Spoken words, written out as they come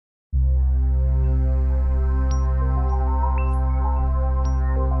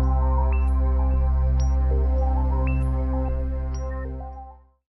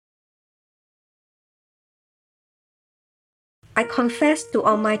I confess to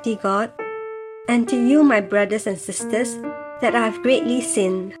Almighty God and to you, my brothers and sisters, that I have greatly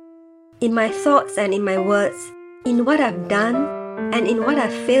sinned in my thoughts and in my words, in what I've done and in what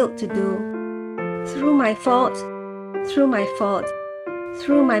I've failed to do, through my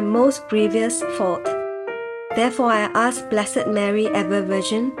most grievous fault. Therefore I ask Blessed Mary, ever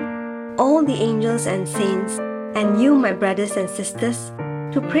Virgin, all the angels and saints, and you, my brothers and sisters,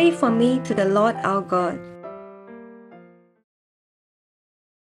 to pray for me to the Lord our God.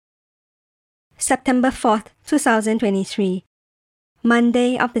 September 4th, 2023,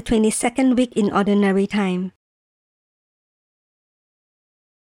 Monday of the 22nd week in Ordinary Time.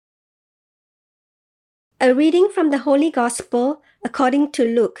 A reading from the Holy Gospel according to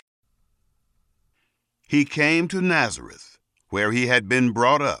Luke. He came to Nazareth, where he had been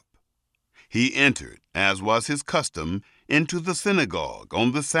brought up. He entered, as was his custom, into the synagogue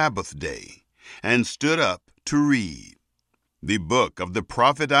on the Sabbath day, and stood up to read. The book of the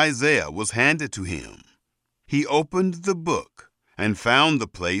prophet Isaiah was handed to him. He opened the book and found the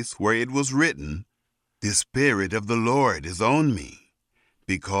place where it was written, "The Spirit of the Lord is on me,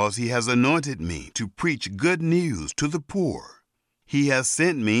 because he has anointed me to preach good news to the poor. He has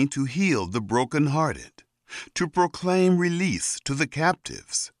sent me to heal the brokenhearted, to proclaim release to the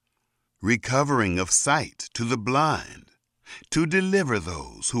captives, recovering of sight to the blind, to deliver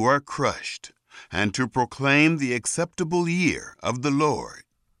those who are crushed, and to proclaim the acceptable year of the Lord."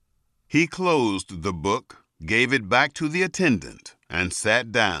 He closed the book, gave it back to the attendant, and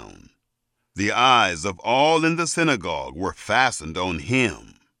sat down. The eyes of all in the synagogue were fastened on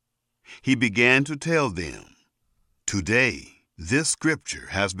him. He began to tell them, "Today this scripture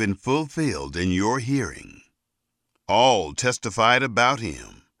has been fulfilled in your hearing." All testified about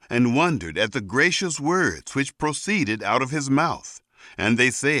him, and wondered at the gracious words which proceeded out of his mouth. And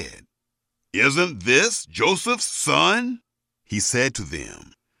they said, "Isn't this Joseph's son?" He said to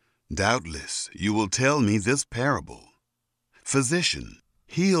them, "Doubtless you will tell me this parable. Physician,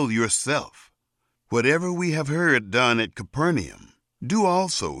 heal yourself. Whatever we have heard done at Capernaum, do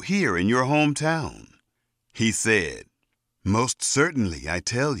also here in your hometown." He said, "Most certainly I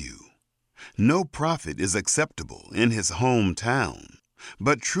tell you, no prophet is acceptable in his hometown.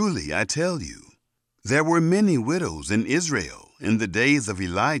 But truly I tell you, there were many widows in Israel in the days of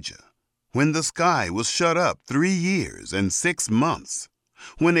Elijah, when the sky was shut up 3 years and 6 months,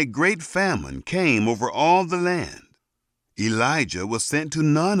 when a great famine came over all the land. Elijah was sent to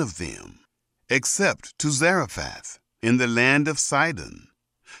none of them, except to Zarephath in the land of Sidon,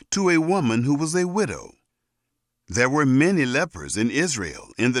 to a woman who was a widow. There were many lepers in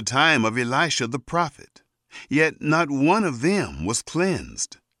Israel in the time of Elisha the prophet, yet not one of them was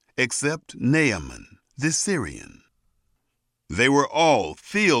cleansed, except Naaman the Syrian." They were all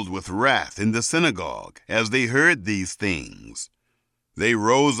filled with wrath in the synagogue as they heard these things. They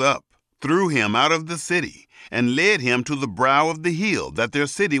rose up, threw him out of the city, and led him to the brow of the hill that their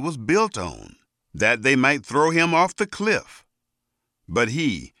city was built on, that they might throw him off the cliff. But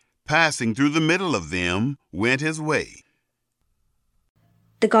he, passing through the middle of them, went his way.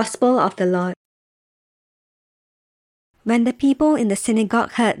 The Gospel of the Lord. When the people in the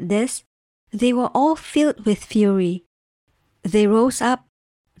synagogue heard this, they were all filled with fury. They rose up,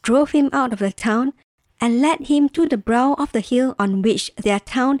 drove him out of the town, and led him to the brow of the hill on which their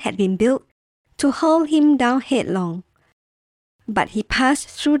town had been built, to hurl him down headlong. But he passed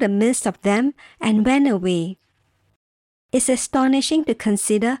through the midst of them and went away. It's astonishing to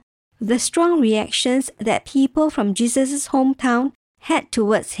consider the strong reactions that people from Jesus' hometown had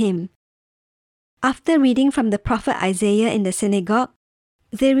towards him. After reading from the prophet Isaiah in the synagogue,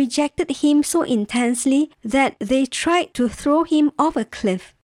 they rejected him so intensely that they tried to throw him off a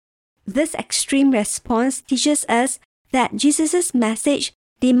cliff. This extreme response teaches us that Jesus' message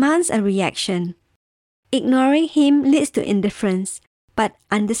demands a reaction. Ignoring him leads to indifference, but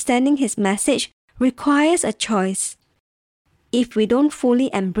understanding his message requires a choice. If we don't fully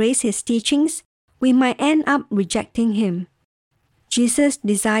embrace his teachings, we might end up rejecting him. Jesus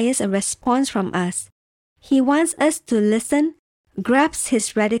desires a response from us. He wants us to listen, grasp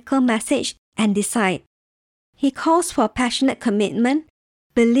his radical message, and decide. He calls for passionate commitment,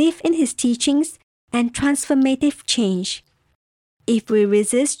 belief in his teachings, and transformative change. If we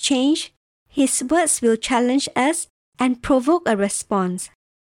resist change, his words will challenge us and provoke a response.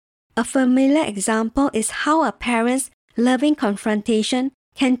 A familiar example is how a parent's loving confrontation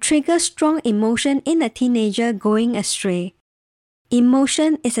can trigger strong emotion in a teenager going astray.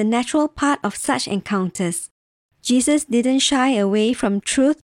 Emotion is a natural part of such encounters. Jesus didn't shy away from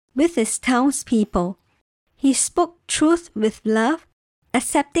truth with his townspeople. He spoke truth with love,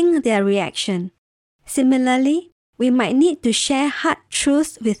 accepting their reaction. Similarly, we might need to share hard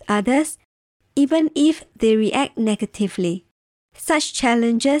truths with others, even if they react negatively. Such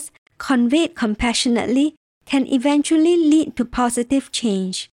challenges, conveyed compassionately, can eventually lead to positive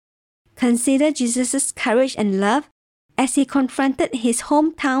change. Consider Jesus' courage and love as he confronted his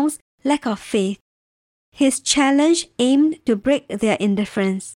hometown's lack of faith. His challenge aimed to break their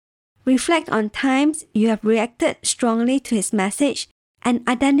indifference. Reflect on times you have reacted strongly to his message and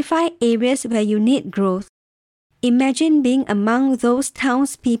identify areas where you need growth. Imagine being among those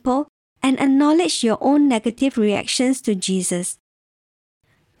townspeople and acknowledge your own negative reactions to Jesus.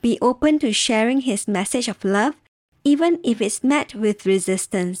 Be open to sharing his message of love, even if it's met with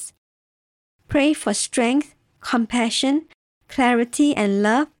resistance. Pray for strength, compassion, clarity, and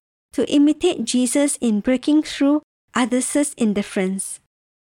love to imitate Jesus in breaking through others' indifference.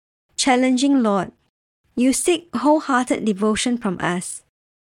 Challenging Lord, you seek wholehearted devotion from us.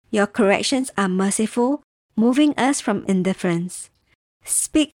 Your corrections are merciful, moving us from indifference.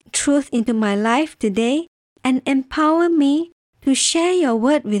 Speak truth into my life today and empower me to share your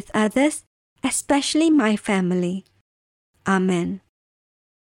word with others, especially my family. Amen.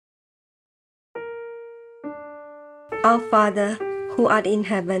 Our Father, who art in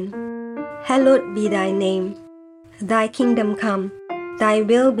heaven, hallowed be thy name. Thy kingdom come, thy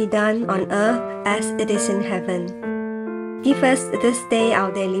will be done on earth as it is in heaven. Give us this day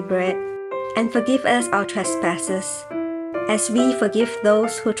our daily bread, and forgive us our trespasses, as we forgive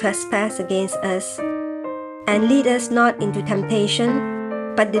those who trespass against us. And lead us not into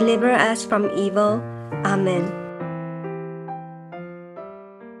temptation, but deliver us from evil. Amen.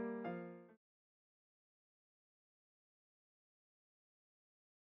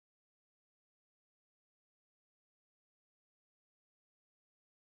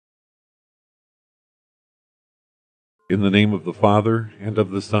 In the name of the Father, and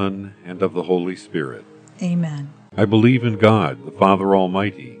of the Son, and of the Holy Spirit. Amen. I believe in God, the Father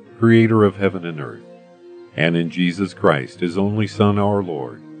Almighty, creator of heaven and earth, and in Jesus Christ, his only Son, our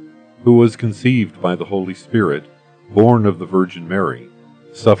Lord, who was conceived by the Holy Spirit, born of the Virgin Mary,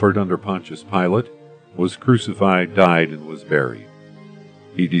 suffered under Pontius Pilate, was crucified, died, and was buried.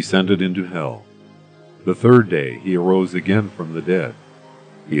 He descended into hell. The third day he arose again from the dead.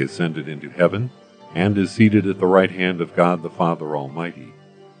 He ascended into heaven, and is seated at the right hand of God the Father Almighty.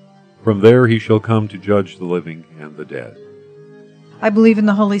 From there he shall come to judge the living and the dead. I believe in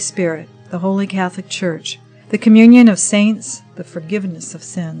the Holy Spirit, the Holy Catholic Church, the communion of saints, the forgiveness of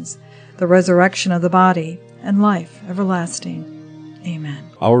sins, the resurrection of the body, and life everlasting.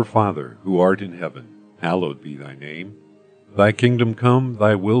 Amen. Our Father, who art in heaven, hallowed be thy name. Thy kingdom come,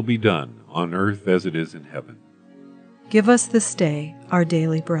 thy will be done, on earth as it is in heaven. Give us this day our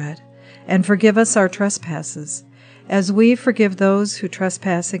daily bread, and forgive us our trespasses, as we forgive those who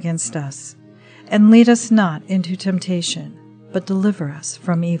trespass against us. And lead us not into temptation, but deliver us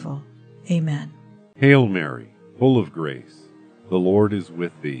from evil. Amen. Hail Mary, full of grace, the Lord is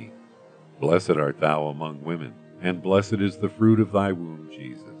with thee. Blessed art thou among women, and blessed is the fruit of thy womb,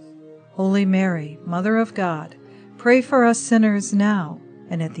 Jesus. Holy Mary, Mother of God, pray for us sinners now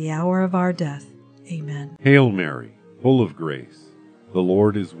and at the hour of our death. Amen. Hail Mary, full of grace, the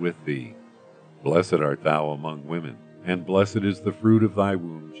Lord is with thee. Blessed art thou among women, and blessed is the fruit of thy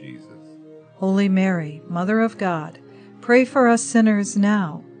womb, Jesus. Holy Mary, Mother of God, pray for us sinners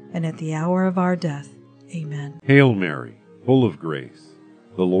now and at the hour of our death. Amen. Hail Mary, full of grace,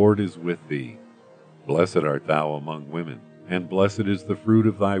 the Lord is with thee. Blessed art thou among women, and blessed is the fruit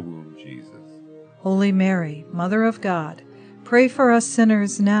of thy womb, Jesus. Holy Mary, Mother of God, pray for us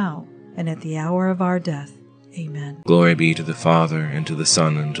sinners now and at the hour of our death. Amen. Glory be to the Father, and to the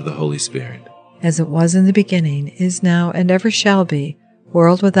Son, and to the Holy Spirit. As it was in the beginning, is now, and ever shall be,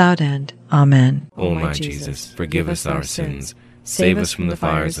 world without end. Amen. O my Jesus, forgive us our sins, save us from the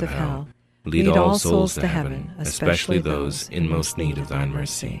fires of hell, lead all souls to heaven, especially those in most need of thine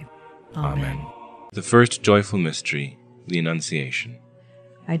mercy. Amen. The first joyful mystery, the Annunciation.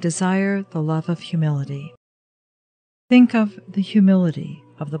 I desire the love of humility. Think of the humility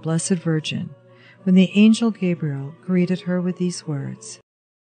of the Blessed Virgin when the angel Gabriel greeted her with these words,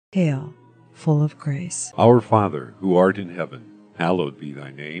 Hail, full of grace. Our Father, who art in heaven, hallowed be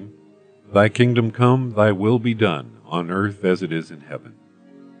thy name. Thy kingdom come, thy will be done, on earth as it is in heaven.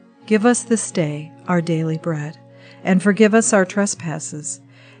 Give us this day our daily bread, and forgive us our trespasses,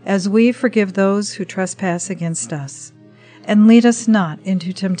 as we forgive those who trespass against us. And lead us not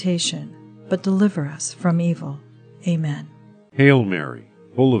into temptation, but deliver us from evil. Amen. Hail Mary,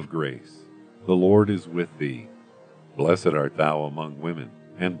 full of grace, the Lord is with thee. Blessed art thou among women,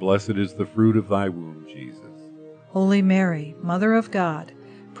 and blessed is the fruit of thy womb, Jesus. Holy Mary, Mother of God,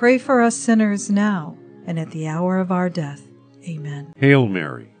 pray for us sinners now and at the hour of our death. Amen. Hail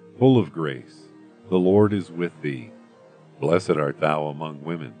Mary, full of grace, the Lord is with thee. Blessed art thou among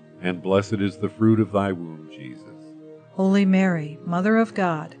women, and blessed is the fruit of thy womb, Jesus. Holy Mary, Mother of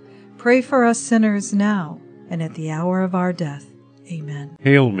God, pray for us sinners now and at the hour of our death. Amen.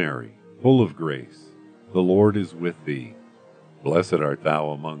 Hail Mary, full of grace, the Lord is with thee. Blessed art thou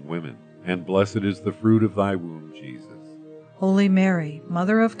among women, and blessed is the fruit of thy womb, Jesus. Holy Mary,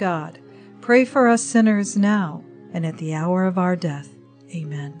 Mother of God, pray for us sinners now and at the hour of our death.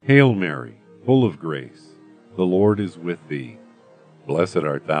 Amen. Hail Mary, full of grace, the Lord is with thee. Blessed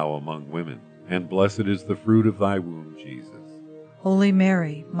art thou among women, and blessed is the fruit of thy womb, Jesus. Holy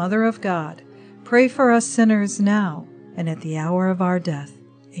Mary, Mother of God, pray for us sinners now and at the hour of our death.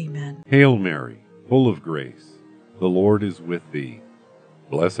 Amen. Hail Mary, full of grace, the Lord is with thee.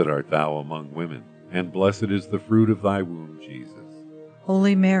 Blessed art thou among women, and blessed is the fruit of thy womb, Jesus.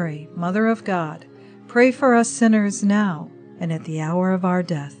 Holy Mary, Mother of God, pray for us sinners now and at the hour of our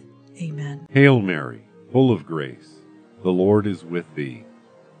death. Amen. Hail Mary, full of grace, the Lord is with thee.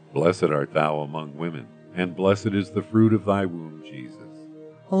 Blessed art thou among women, and blessed is the fruit of thy womb, Jesus.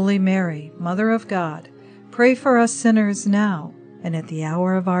 Holy Mary, Mother of God, pray for us sinners now and at the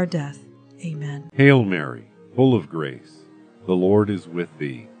hour of our death. Amen. Hail Mary, full of grace, the Lord is with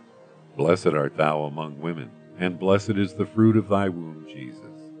thee. Blessed art thou among women, and blessed is the fruit of thy womb, Jesus.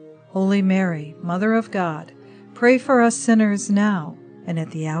 Holy Mary, Mother of God, pray for us sinners now and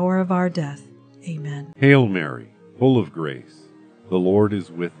at the hour of our death. Amen. Hail Mary, full of grace, the Lord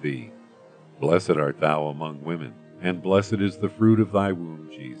is with thee. Blessed art thou among women, and blessed is the fruit of thy womb,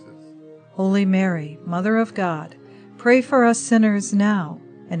 Jesus. Holy Mary, Mother of God, pray for us sinners now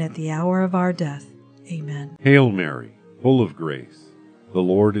and at the hour of our death. Amen. Hail Mary, full of grace, the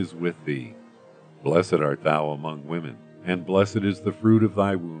Lord is with thee. Blessed art thou among women, and blessed is the fruit of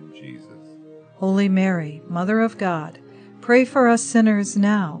thy womb, Jesus. Holy Mary, Mother of God, pray for us sinners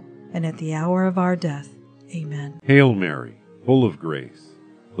now and at the hour of our death. Amen. Hail Mary, full of grace,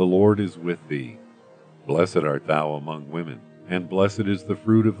 the Lord is with thee. Blessed art thou among women, and blessed is the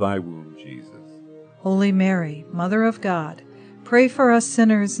fruit of thy womb, Jesus. Holy Mary, Mother of God, pray for us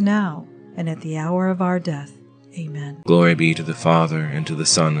sinners now and at the hour of our death. Amen. Glory be to the Father, and to the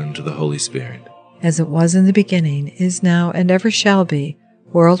Son, and to the Holy Spirit. As it was in the beginning, is now, and ever shall be,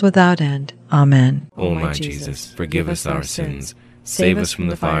 world without end. Amen. O my Jesus, forgive us our sins, save us from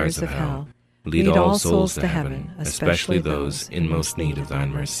the fires of hell, lead all souls to heaven, especially those in most need of thine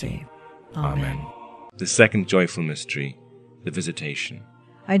mercy. Amen. The second joyful mystery, the Visitation.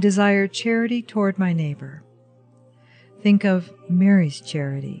 I desire charity toward my neighbor. Think of Mary's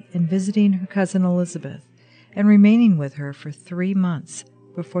charity in visiting her cousin Elizabeth and remaining with her for 3 months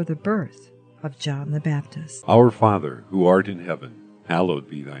before the birth of John the Baptist. Our Father, who art in heaven, hallowed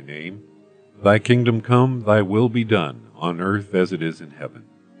be thy name. Thy kingdom come, thy will be done, on earth as it is in heaven.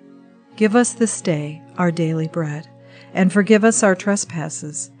 Give us this day our daily bread, and forgive us our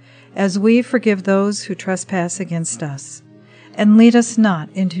trespasses, as we forgive those who trespass against us. And lead us not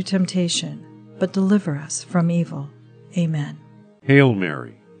into temptation, but deliver us from evil. Amen. Hail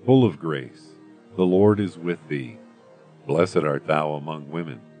Mary, full of grace, the Lord is with thee. Blessed art thou among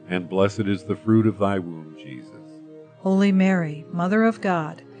women, and blessed is the fruit of thy womb, Jesus. Holy Mary, Mother of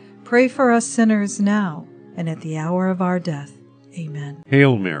God, pray for us sinners now and at the hour of our death. Amen.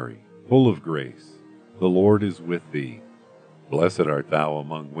 Hail Mary, full of grace, the Lord is with thee. Blessed art thou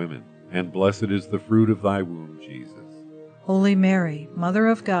among women, and blessed is the fruit of thy womb, Jesus. Holy Mary, Mother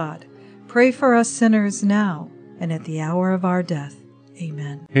of God, pray for us sinners now and at the hour of our death.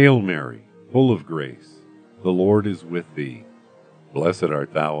 Amen. Hail Mary, full of grace, the Lord is with thee. Blessed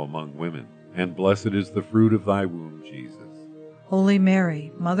art thou among women, and blessed is the fruit of thy womb, Jesus. Holy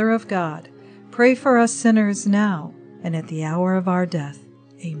Mary, Mother of God, pray for us sinners now and at the hour of our death.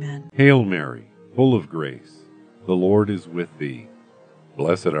 Amen. Hail Mary, full of grace, the Lord is with thee.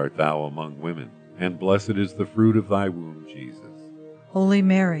 Blessed art thou among women, and blessed is the fruit of thy womb, Jesus. Holy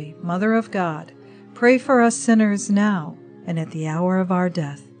Mary, Mother of God, pray for us sinners now and at the hour of our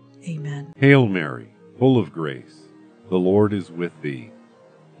death. Amen. Hail Mary, full of grace, the Lord is with thee.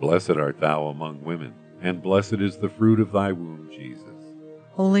 Blessed art thou among women, and blessed is the fruit of thy womb, Jesus.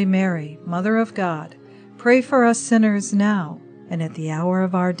 Holy Mary, Mother of God, pray for us sinners now and at the hour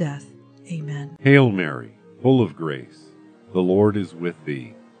of our death. Amen. Hail Mary, full of grace, the Lord is with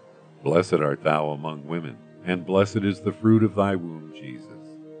thee. Blessed art thou among women, and blessed is the fruit of thy womb, Jesus.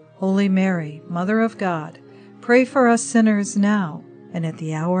 Holy Mary, Mother of God, pray for us sinners now and at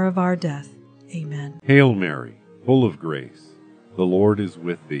the hour of our death. Amen. Hail Mary, full of grace, the Lord is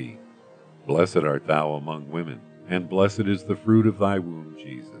with thee. Blessed art thou among women, and blessed is the fruit of thy womb,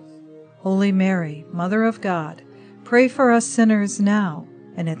 Jesus. Holy Mary, Mother of God, pray for us sinners now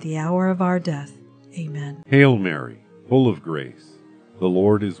and at the hour of our death. Amen. Hail Mary, full of grace, the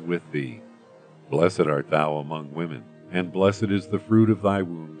Lord is with thee. Blessed art thou among women, and blessed is the fruit of thy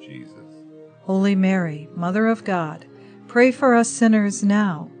womb, Jesus. Holy Mary, Mother of God, pray for us sinners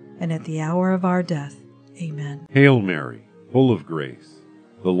now and at the hour of our death. Amen. Hail Mary, full of grace,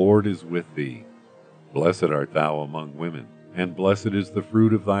 the Lord is with thee. Blessed art thou among women, and blessed is the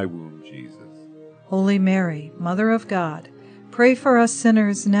fruit of thy womb, Jesus. Holy Mary, Mother of God, pray for us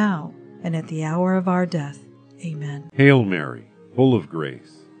sinners now and at the hour of our death. Amen. Hail Mary, full of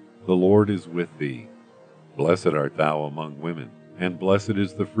grace, the Lord is with thee. Blessed art thou among women, and blessed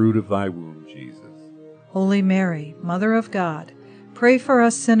is the fruit of thy womb, Jesus. Holy Mary, Mother of God, pray for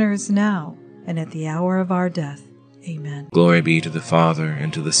us sinners now and at the hour of our death. Amen. Glory be to the Father,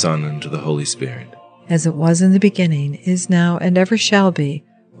 and to the Son, and to the Holy Spirit. As it was in the beginning, is now, and ever shall be,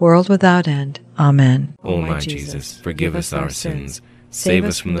 world without end. Amen. O my Jesus, forgive us our sins, save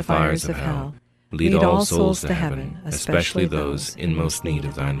us from the fires of hell, lead all souls to heaven, especially those in most need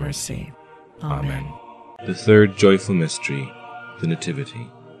of thine mercy. Amen. The third joyful mystery, the Nativity.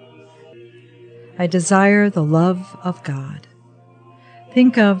 I desire the love of God.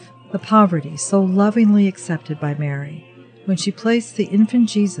 Think of the poverty so lovingly accepted by Mary when she placed the infant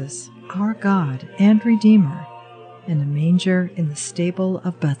Jesus, our God and Redeemer, in a manger in the stable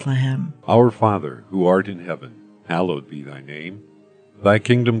of Bethlehem. Our Father, who art in heaven, hallowed be thy name. Thy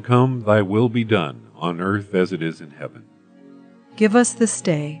kingdom come, thy will be done, on earth as it is in heaven. Give us this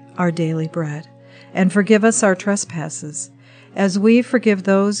day our daily bread, and forgive us our trespasses, as we forgive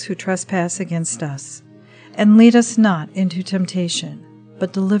those who trespass against us. And lead us not into temptation,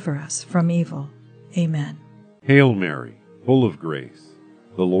 but deliver us from evil. Amen. Hail Mary, full of grace,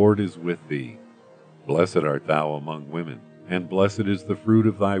 the Lord is with thee. Blessed art thou among women, and blessed is the fruit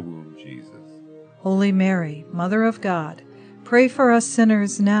of thy womb, Jesus. Holy Mary, Mother of God, pray for us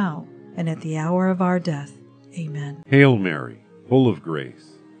sinners now and at the hour of our death. Amen. Hail Mary, full of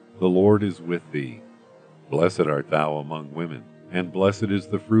grace, the Lord is with thee. Blessed art thou among women, and blessed is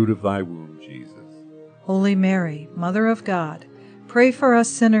the fruit of thy womb, Jesus. Holy Mary, Mother of God, pray for us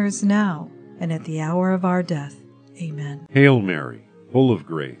sinners now and at the hour of our death. Amen. Hail Mary, full of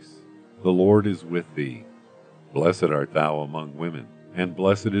grace, the Lord is with thee. Blessed art thou among women, and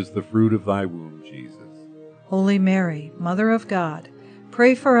blessed is the fruit of thy womb, Jesus. Holy Mary, Mother of God,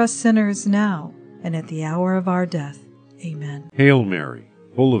 pray for us sinners now and at the hour of our death. Amen. Hail Mary,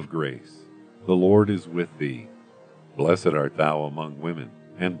 full of grace, the Lord is with thee. Blessed art thou among women,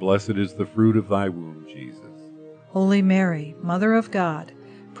 and blessed is the fruit of thy womb, Jesus. Holy Mary, Mother of God,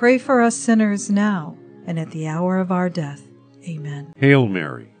 pray for us sinners now and at the hour of our death. Amen. Hail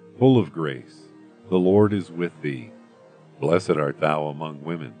Mary, full of grace, the Lord is with thee. Blessed art thou among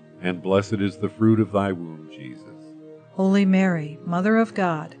women, and blessed is the fruit of thy womb, Jesus. Holy Mary, Mother of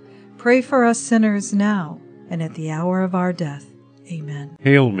God, pray for us sinners now and at the hour of our death. Amen.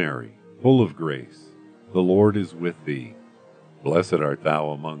 Hail Mary, full of grace, the Lord is with thee. Blessed art thou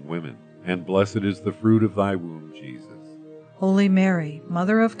among women, and blessed is the fruit of thy womb, Jesus. Holy Mary,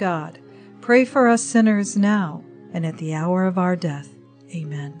 Mother of God, pray for us sinners now and at the hour of our death.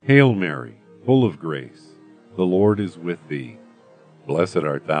 Amen. Hail Mary, full of grace, the Lord is with thee. Blessed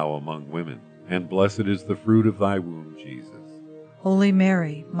art thou among women, and blessed is the fruit of thy womb, Jesus. Holy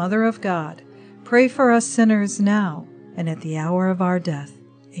Mary, Mother of God, pray for us sinners now and at the hour of our death.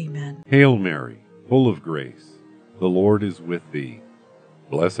 Amen. Hail Mary, full of grace, the Lord is with thee.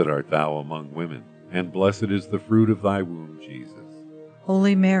 Blessed art thou among women, and blessed is the fruit of thy womb, Jesus.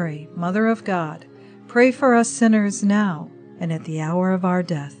 Holy Mary, Mother of God, pray for us sinners now and at the hour of our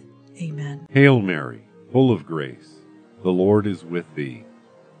death. Amen. Hail Mary, full of grace, the Lord is with thee.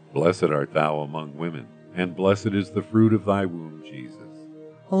 Blessed art thou among women, and blessed is the fruit of thy womb, Jesus.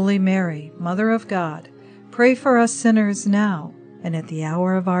 Holy Mary, Mother of God, pray for us sinners now and at the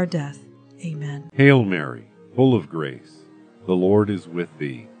hour of our death. Amen. Hail Mary, full of grace, the Lord is with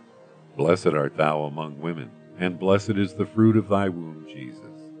thee. Blessed art thou among women, and blessed is the fruit of thy womb, Jesus.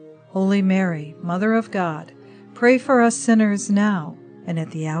 Holy Mary, Mother of God, pray for us sinners now and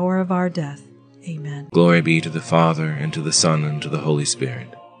at the hour of our death. Amen. Glory be to the Father, and to the Son, and to the Holy Spirit.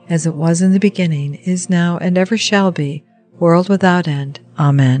 As it was in the beginning, is now, and ever shall be, world without end.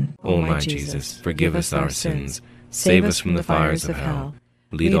 Amen. O my Jesus, forgive us our sins, save us from the fires of hell,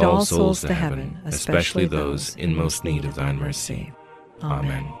 lead all souls to heaven, especially those in most need of thine mercy.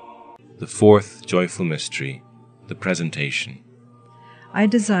 Amen. The fourth joyful mystery, the Presentation. I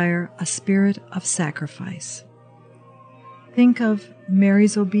desire a spirit of sacrifice. Think of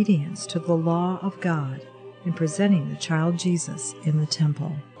Mary's obedience to the law of God in presenting the child Jesus in the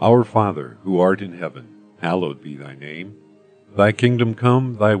temple. Our Father, who art in heaven, hallowed be thy name. Thy kingdom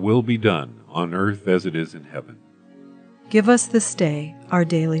come, thy will be done, on earth as it is in heaven. Give us this day our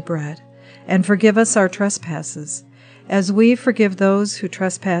daily bread, and forgive us our trespasses, as we forgive those who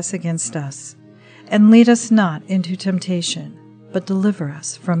trespass against us. And lead us not into temptation, but deliver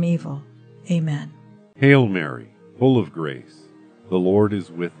us from evil. Amen. Hail Mary, full of grace, the Lord is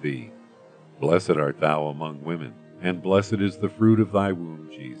with thee. Blessed art thou among women, and blessed is the fruit of thy womb,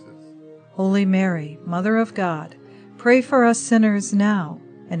 Jesus. Holy Mary, Mother of God, pray for us sinners now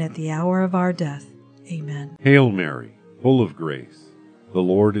and at the hour of our death. Amen. Hail Mary, full of grace, the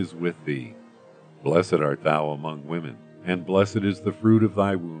Lord is with thee. Blessed art thou among women, and blessed is the fruit of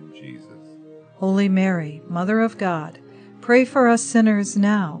thy womb, Jesus. Holy Mary, Mother of God, pray for us sinners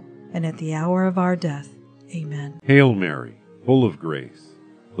now and at the hour of our death. Amen. Hail Mary, full of grace,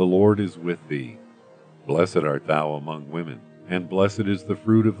 the Lord is with thee. Blessed art thou among women, and blessed is the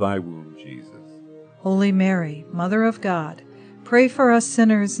fruit of thy womb, Jesus. Holy Mary, Mother of God, pray for us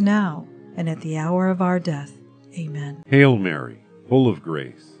sinners now and at the hour of our death. Amen. Hail Mary, full of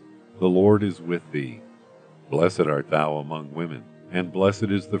grace, the Lord is with thee. Blessed art thou among women, and blessed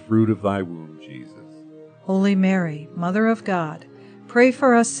is the fruit of thy womb, Jesus. Holy Mary, Mother of God, pray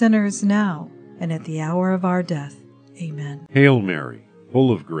for us sinners now and at the hour of our death. Amen. Hail Mary,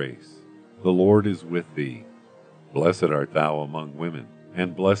 full of grace, the Lord is with thee. Blessed art thou among women,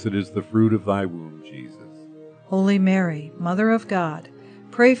 and blessed is the fruit of thy womb, Jesus. Holy Mary, Mother of God,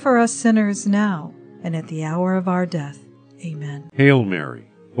 pray for us sinners now and at the hour of our death. Amen. Hail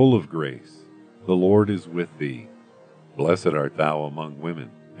Mary, full of grace, the Lord is with thee. Blessed art thou among women,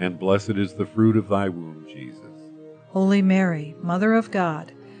 and blessed is the fruit of thy womb, Jesus. Holy Mary, Mother of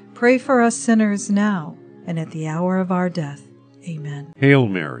God, pray for us sinners now and at the hour of our death. Amen. Hail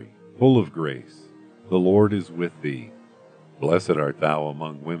Mary, full of grace, the Lord is with thee. Blessed art thou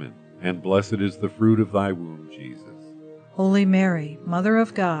among women, and blessed is the fruit of thy womb, Jesus. Holy Mary, Mother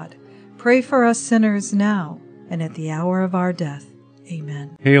of God, pray for us sinners now and at the hour of our death.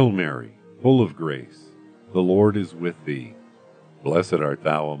 Amen. Hail Mary, full of grace, the Lord is with thee. Blessed art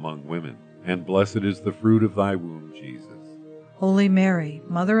thou among women, and blessed is the fruit of thy womb, Jesus. Holy Mary,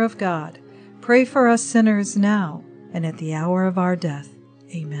 Mother of God, pray for us sinners now and at the hour of our death.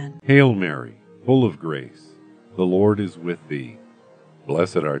 Amen. Hail Mary, full of grace, the Lord is with thee.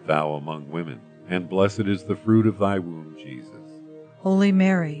 Blessed art thou among women, and blessed is the fruit of thy womb, Jesus. Holy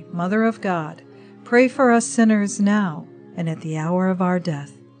Mary, Mother of God, pray for us sinners now and at the hour of our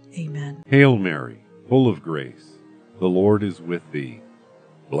death. Amen. Hail Mary, full of grace, the Lord is with thee.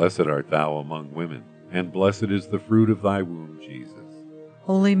 Blessed art thou among women, and blessed is the fruit of thy womb, Jesus.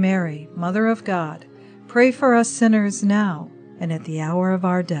 Holy Mary, Mother of God, pray for us sinners now and at the hour of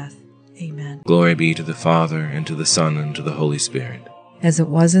our death. Amen. Glory be to the Father, and to the Son, and to the Holy Spirit. As it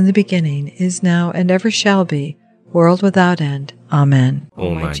was in the beginning, is now, and ever shall be, world without end. Amen.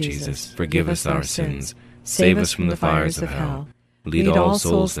 O my Jesus, forgive us our sins, save us from the fires of hell, lead all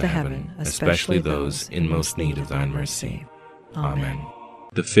souls to heaven, especially those in most need of thine mercy. Amen.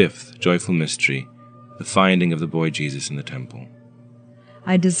 The fifth joyful mystery, the finding of the boy Jesus in the temple.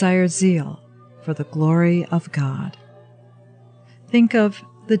 I desire zeal for the glory of God. Think of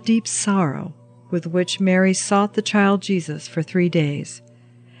the deep sorrow with which Mary sought the child Jesus for 3 days,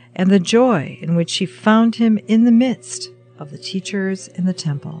 and the joy in which she found him in the midst of the teachers in the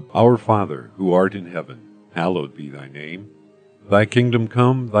temple. Our Father, who art in heaven, hallowed be thy name. Thy kingdom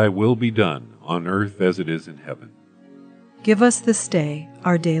come, thy will be done, on earth as it is in heaven. Give us this day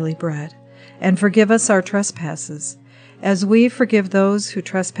our daily bread, and forgive us our trespasses, as we forgive those who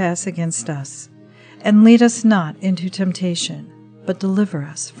trespass against us. And lead us not into temptation, but deliver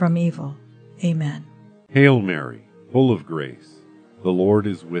us from evil. Amen. Hail Mary, full of grace, the Lord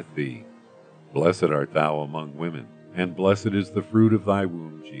is with thee. Blessed art thou among women, and blessed is the fruit of thy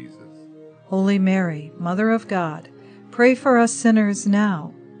womb, Jesus. Holy Mary, Mother of God, pray for us sinners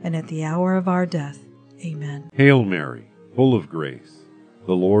now and at the hour of our death. Amen. Hail Mary, full of grace,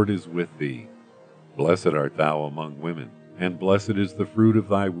 the Lord is with thee. Blessed art thou among women, and blessed is the fruit of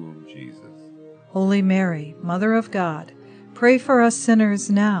thy womb, Jesus. Holy Mary, Mother of God, pray for us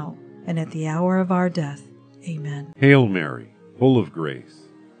sinners now and at the hour of our death. Amen. Hail Mary, full of grace,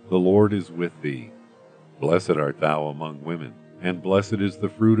 the Lord is with thee. Blessed art thou among women, and blessed is the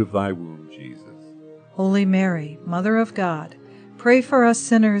fruit of thy womb, Jesus. Holy Mary, Mother of God, pray for us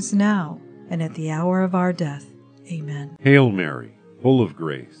sinners now and at the hour of our death. Amen. Hail Mary, full of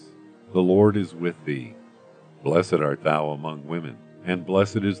grace, the Lord is with thee. Blessed art thou among women, and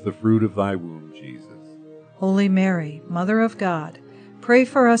blessed is the fruit of thy womb, Jesus. Holy Mary, Mother of God, pray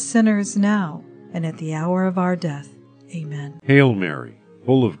for us sinners now and at the hour of our death. Amen. Hail Mary,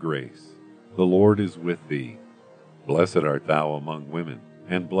 full of grace, the Lord is with thee. Blessed art thou among women,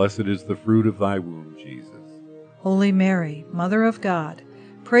 and blessed is the fruit of thy womb, Jesus. Holy Mary, Mother of God,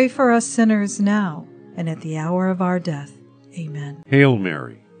 pray for us sinners now and at the hour of our death. Amen. Hail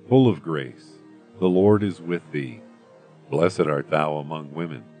Mary, full of grace, the Lord is with thee. Blessed art thou among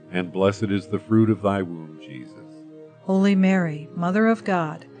women, and blessed is the fruit of thy womb, Jesus. Holy Mary, Mother of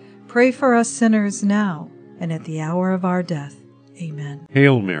God, pray for us sinners now and at the hour of our death. Amen.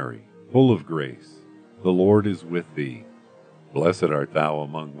 Hail Mary, full of grace, the Lord is with thee. Blessed art thou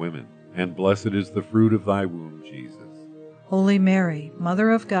among women, and blessed is the fruit of thy womb, Jesus. Holy Mary,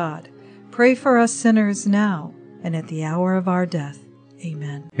 Mother of God, pray for us sinners now and at the hour of our death.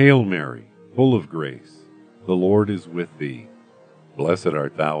 Amen. Hail Mary, full of grace, the Lord is with thee. Blessed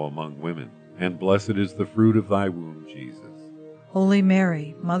art thou among women, and blessed is the fruit of thy womb, Jesus. Holy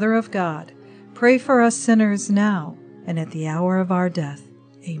Mary, Mother of God, pray for us sinners now and at the hour of our death.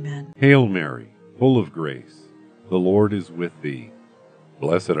 Amen. Hail Mary, full of grace, the Lord is with thee.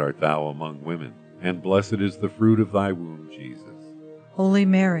 Blessed art thou among women, and blessed is the fruit of thy womb, Jesus. Holy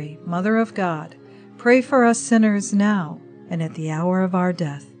Mary, Mother of God, pray for us sinners now and at the hour of our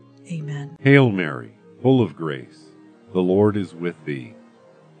death. Amen. Hail Mary, full of grace, the Lord is with thee.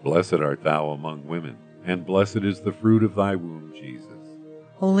 Blessed art thou among women, and blessed is the fruit of thy womb, Jesus.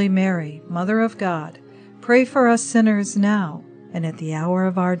 Holy Mary, Mother of God, pray for us sinners now and at the hour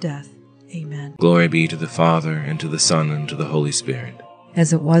of our death. Amen. Glory be to the Father, and to the Son, and to the Holy Spirit.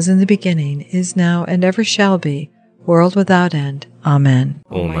 As it was in the beginning, is now, and ever shall be, world without end. Amen.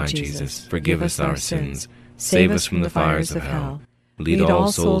 O my Jesus, forgive us our sins, save us from the fires of hell, lead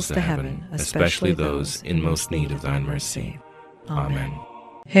all souls to heaven, especially those in most need of thine mercy. Amen.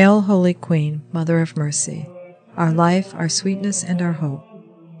 Hail, Holy Queen, Mother of Mercy, our life, our sweetness, and our hope.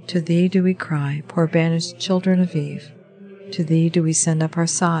 To thee do we cry, poor banished children of Eve. To thee do we send up our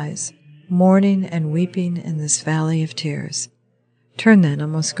sighs, mourning and weeping in this valley of tears. Turn then, O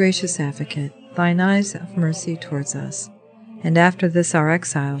most gracious Advocate, thine eyes of mercy towards us, and after this our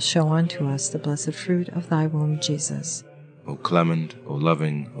exile show unto us the blessed fruit of thy womb, Jesus. O clement, O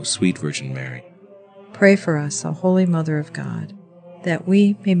loving, O sweet Virgin Mary, Pray for us, O Holy Mother of God, that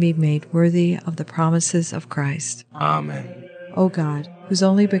we may be made worthy of the promises of Christ. Amen. O God, whose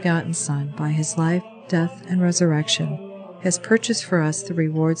only begotten Son, by his life, death, and resurrection, has purchased for us the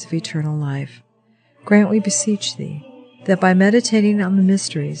rewards of eternal life, grant, we beseech thee, that by meditating on the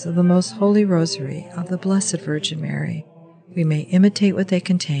mysteries of the most holy Rosary of the Blessed Virgin Mary, we may imitate what they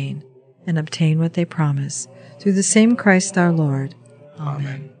contain and obtain what they promise, through the same Christ our Lord.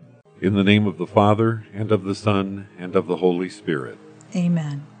 Amen. In the name of the Father, and of the Son, and of the Holy Spirit.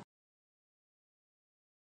 Amen.